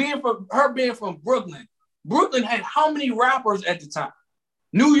like being from Brooklyn. Brooklyn had how many rappers at the time?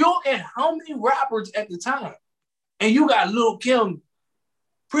 New York had how many rappers at the time? And you got Lil' Kim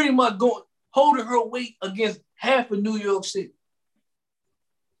pretty much holding her weight against half of New York City.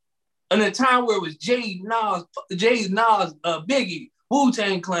 In a time where it was Jay, Nas, Biggie,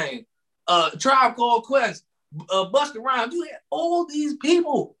 Wu-Tang Clan, Tribe Called Quest, Busta Rhymes. You had all these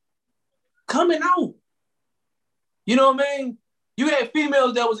people coming out. You know what I mean? You had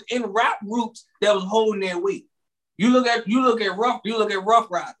females that was in rap groups that was holding their weight. You look at Rough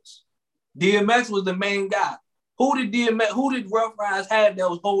Riders. DMX was the main guy. Who did Rough Riders have that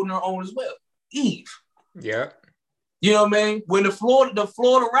was holding her own as well? Eve. Yeah. You know what I mean? When the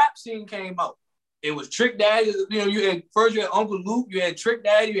Florida rap scene came out, it was Trick Daddy. You know, you had Uncle Luke, you had Trick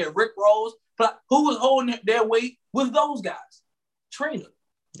Daddy, you had Rick Ross. But who was holding their weight with those guys? Trina.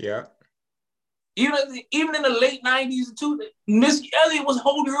 Yeah. Even in the late 90s too, Missy Elliott was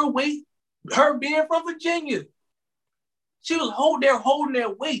holding her weight. Her being from Virginia, she was holding their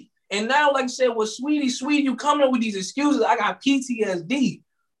weight. And now, like I said, with Sweetie, you coming up with these excuses. I got PTSD.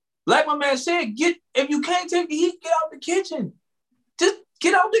 Like my man said, if you can't take the heat, get out the kitchen. Just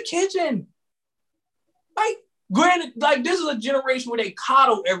get out the kitchen. Like, granted, like this is a generation where they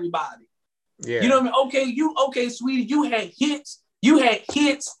coddle everybody. Yeah. You know what I mean? Okay, Sweetie, you had hits. You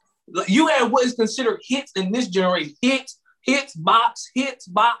had what is considered hits in this generation. Hits, box. You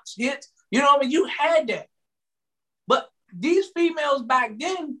know what I mean? You had that. But these females back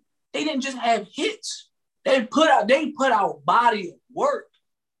then, they didn't just have hits. They put out body of work.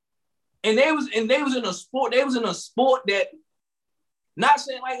 And they was in a sport. They was in a sport that, not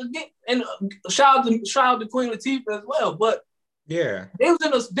saying like again, and shout out to Queen Latifah as well. But yeah, they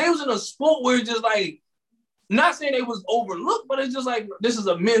was in a sport where it's just like, not saying they was overlooked, but it's just like this is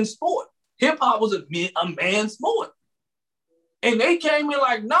a men's sport. Hip hop was a man's sport, and they came in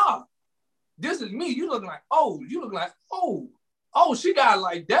like, nah, this is me. You look like she got it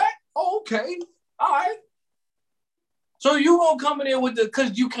like that. Oh, okay, all right. So you gonna come in there with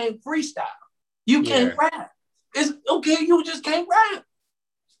because you can't freestyle. You can't rap. It's okay, you just can't rap.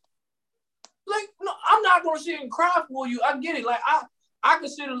 Like, no, I'm not gonna sit and cry for you. I get it. Like, I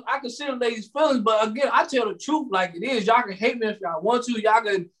consider ladies' feelings, but again, I tell the truth like it is. Y'all can hate me if y'all want to. Y'all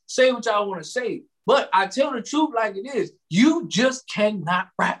can say what y'all want to say. But I tell the truth like it is. You just cannot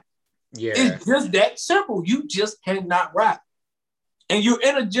rap. Yeah. It's just that simple. You just cannot rap. And you're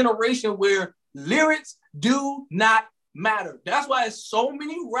in a generation where lyrics do not matter. That's why so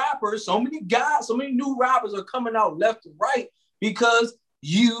many rappers, so many guys, so many new rappers are coming out left and right because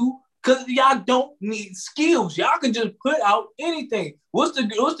y'all don't need skills. Y'all can just put out anything. What's the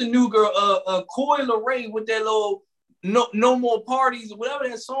new girl, Coi Leray with that little no more parties or whatever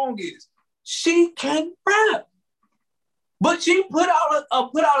that song is? She can rap, but she put out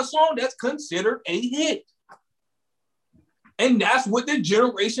a song that's considered a hit, and that's what the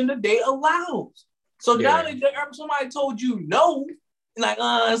generation today allows. So now that somebody told you no, like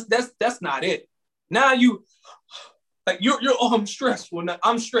that's not it. Now you like you're I'm stressful now.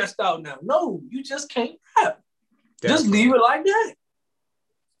 I'm stressed out now. No, you just can't rap. Just leave it like that.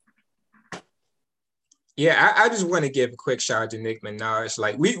 Yeah, I just want to give a quick shout out to Nicki Minaj.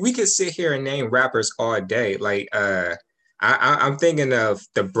 Like we could sit here and name rappers all day. Like I'm thinking of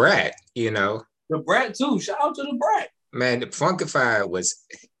the Brat, you know. The Brat too. Shout out to the Brat. Man, the Funkified was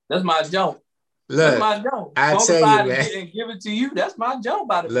that's my joke. Look, that's my joke. I tell you, man, and give it to you. That's my joke.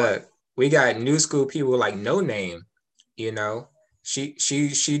 By the look, we got new school people like No Name. You know, she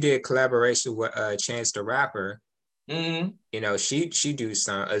did collaboration with Chance the Rapper. Mm-hmm. You know, she do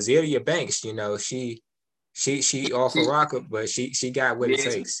some Azealia Banks. You know, she off a rocker, but she got what it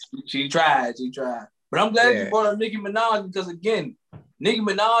takes. She tried. But I'm glad you brought up Nicki Minaj because again, Nicki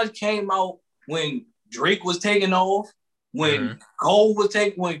Minaj came out when Drake was taking off, when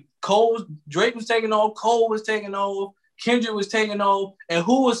Drake was taking off, Cole was taking off, Kendrick was taking off, and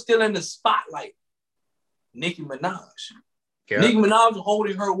who was still in the spotlight? Nicki Minaj. Yep. Nicki Minaj was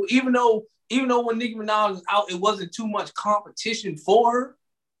holding her, even though when Nicki Minaj was out, it wasn't too much competition for her.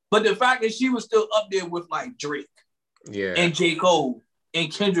 But the fact that she was still up there with like Drake, and J. Cole,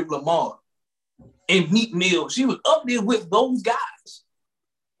 and Kendrick Lamar, and Meek Mill, she was up there with those guys.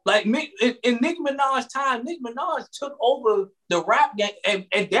 Like in Nicki Minaj's time, Nicki Minaj took over the rap game. And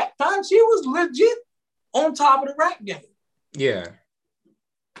at that time, she was legit on top of the rap game. Yeah.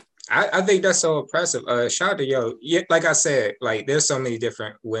 I think that's so impressive. Shout out to yo. Yeah, like I said, like there's so many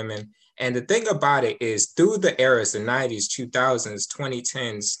different women. And the thing about it is through the eras, the 90s, 2000s,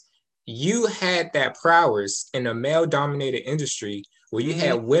 2010s, you had that prowess in a male-dominated industry where you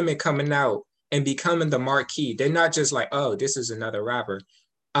had women coming out and becoming the marquee. They're not just like, oh, this is another rapper.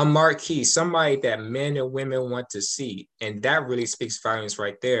 A marquee, somebody that men and women want to see. And that really speaks volumes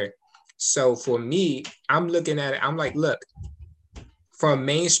right there. So for me, I'm looking at it, I'm like, look, from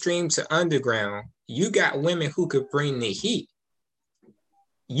mainstream to underground, you got women who could bring the heat.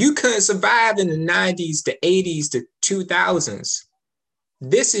 You couldn't survive in the 90s, the 80s, the 2000s.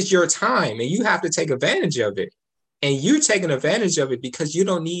 This is your time and you have to take advantage of it. And you're taking advantage of it because you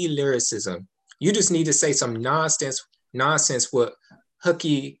don't need lyricism. You just need to say some nonsense with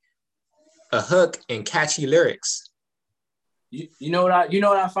a hook and catchy lyrics. You know what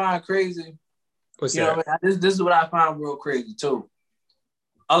I find crazy? What's that? This is what I find real crazy too.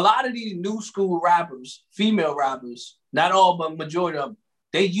 a lot of these new school rappers, female rappers, not all, but majority of them,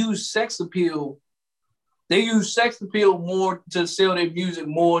 they use sex appeal. They use sex appeal more to sell their music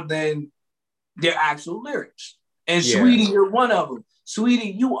more than their actual lyrics. And Sweetie, you're one of them.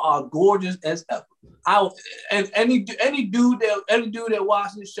 Sweetie, you are gorgeous as ever. And any dude that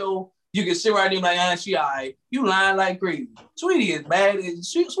watches this show, you can sit right there like, she all right. You lying like crazy. Sweetie is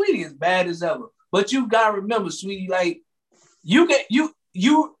bad as ever. But you gotta remember, Sweetie, like you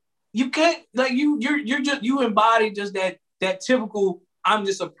can't like you embody just that typical I'm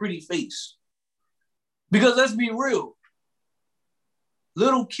just a pretty face. Because let's be real,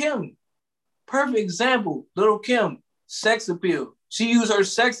 Lil' Kim, perfect example. Lil' Kim, sex appeal. She used her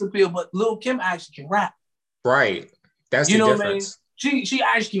sex appeal, but Lil' Kim actually can rap. Right. That's the difference. What I mean? She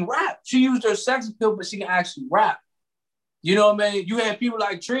actually can rap. She used her sex appeal, but she can actually rap. You know what I mean? You had people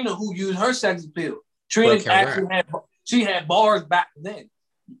like Trina who used her sex appeal. Trina actually had bars back then.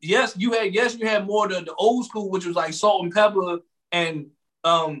 Yes, you had more the old school, which was like Salt and Pepper and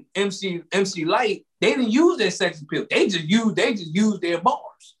MC Light. They didn't use their sex appeal. They just used their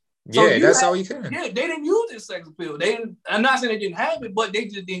bars. So yeah, that's all you can. Yeah, they didn't use their sex appeal. I'm not saying they didn't have it, but they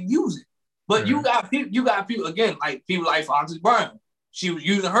just didn't use it. But you got people again, like people like Foxy Brown. She was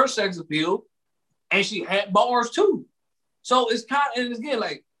using her sex appeal, and she had bars too. So it's kind of, and again,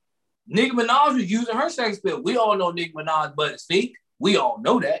 like Nicki Minaj was using her sex appeal. We all know Nicki Minaj, but it's fake. We all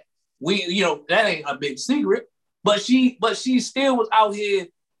know that. That ain't a big secret. But she still was out here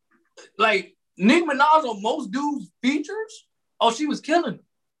like Nicki Minaj on most dudes' features. Oh, she was killing them.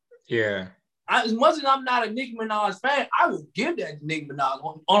 Yeah. As much as I'm not a Nicki Minaj fan, I will give that to Nicki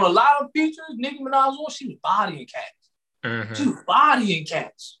Minaj. On a lot of features, Nicki Minaj on, she was bodying cats. Mm-hmm. She was bodying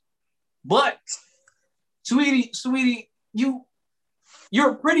cats. But Sweetie, you're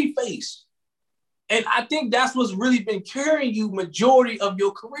a pretty face. And I think that's what's really been carrying you majority of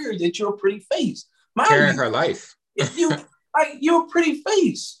your career, that you're a pretty face. Carrying her life. You're a pretty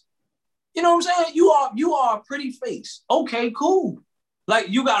face. You know what I'm saying? You are a pretty face. Okay, cool. Like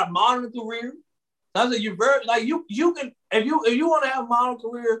you got a modern career. That's you're very like you can if you want to have a modern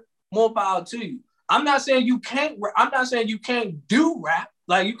career, more power to you. I'm not saying you can't do rap.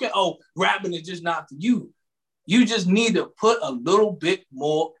 Like you can rapping is just not for you. You just need to put a little bit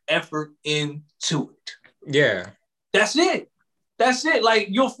more effort into it. Yeah. That's it. Like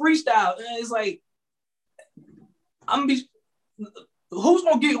your freestyle, it's like who's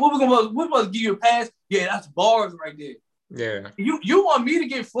gonna get we're gonna give you a pass? Yeah, that's bars right there. Yeah. You want me to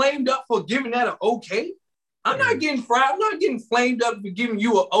get flamed up for giving that an okay? I'm not getting flamed up for giving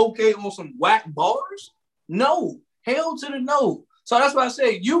you an okay on some whack bars. No, hell to the no. So that's why I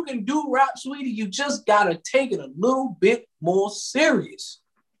say you can do rap, Sweetie. You just gotta take it a little bit more serious.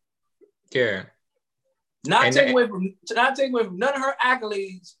 Yeah. Not take away from none of her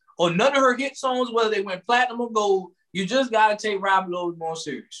accolades or none of her hit songs, whether they went platinum or gold. You just gotta take rap a little more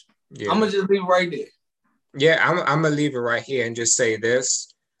serious. Yeah. I'm gonna just leave it right there. Yeah, I'm gonna leave it right here and just say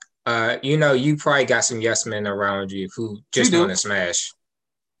this. You probably got some yes men around you who just want to smash.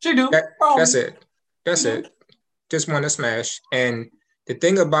 She do. That's it. That's it. Just want to smash. And the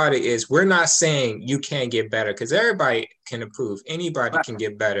thing about it is, we're not saying you can't get better because everybody can improve. Anybody can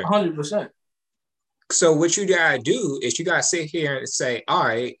get better. 100%. So what you gotta do is you gotta sit here and say, all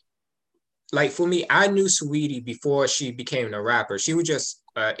right. Like for me, I knew Sweetie before she became a rapper. She was just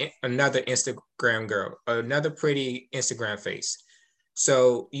another Instagram girl, another pretty Instagram face.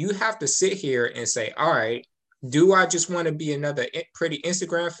 So you have to sit here and say, all right, do I just want to be another pretty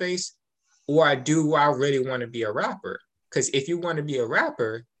Instagram face, or do I really want to be a rapper? Because if you want to be a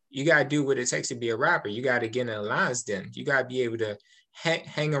rapper, you got to do what it takes to be a rapper. You got to get in the lines then. You got to be able to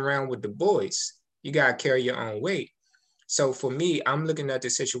hang around with the boys. You got to carry your own weight. So for me, I'm looking at the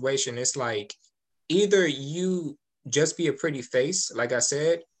situation. It's like either you just be a pretty face, like I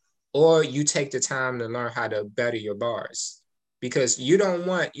said, or you take the time to learn how to better your bars, because you don't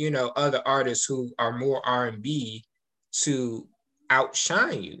want, other artists who are more R&B to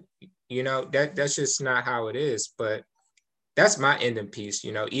outshine you. That's just not how it is. But that's my ending piece.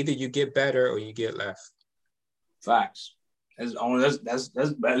 Either you get better or you get left. Facts. That's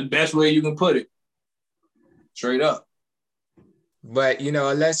the best way you can put it. Straight up. But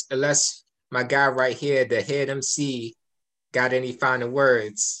unless my guy right here, the head MC, got any final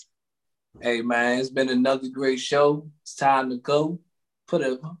words? Hey man, it's been another great show. It's time to go. Put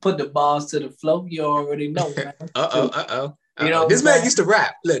the balls to the floor. You already know, man. This man used to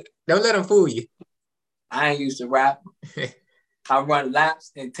rap. Look, don't let him fool you. I ain't used to rap. I run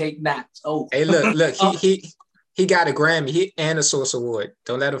laps and take naps. Oh, hey, look. He got a Grammy and a Source Award.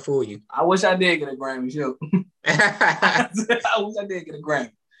 Don't let him fool you. I wish I did get a Grammy too. I wish I did get a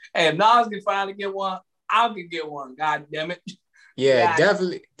Grammy. Hey, if Nas can finally get one, I can get one. God damn it. Yeah,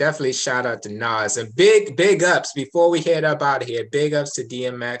 definitely shout out to Nas. And big ups before we head up out of here. Big ups to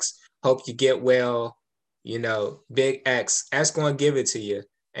DMX. Hope you get well. You know, Big X. X gonna give it to you.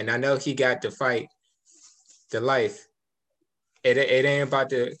 And I know he got to fight the life. It ain't about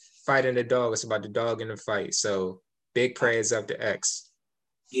the fighting the dog, it's about the dog in the fight. So big praise up to X.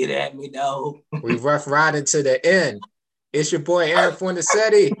 Get at me, dog. We rough riding to the end. It's your boy Aaron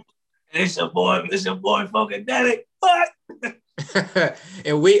Fornacetti. It's your boy Funkadelic. What?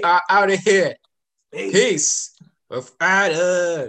 And we are out of here. Peace. We're out of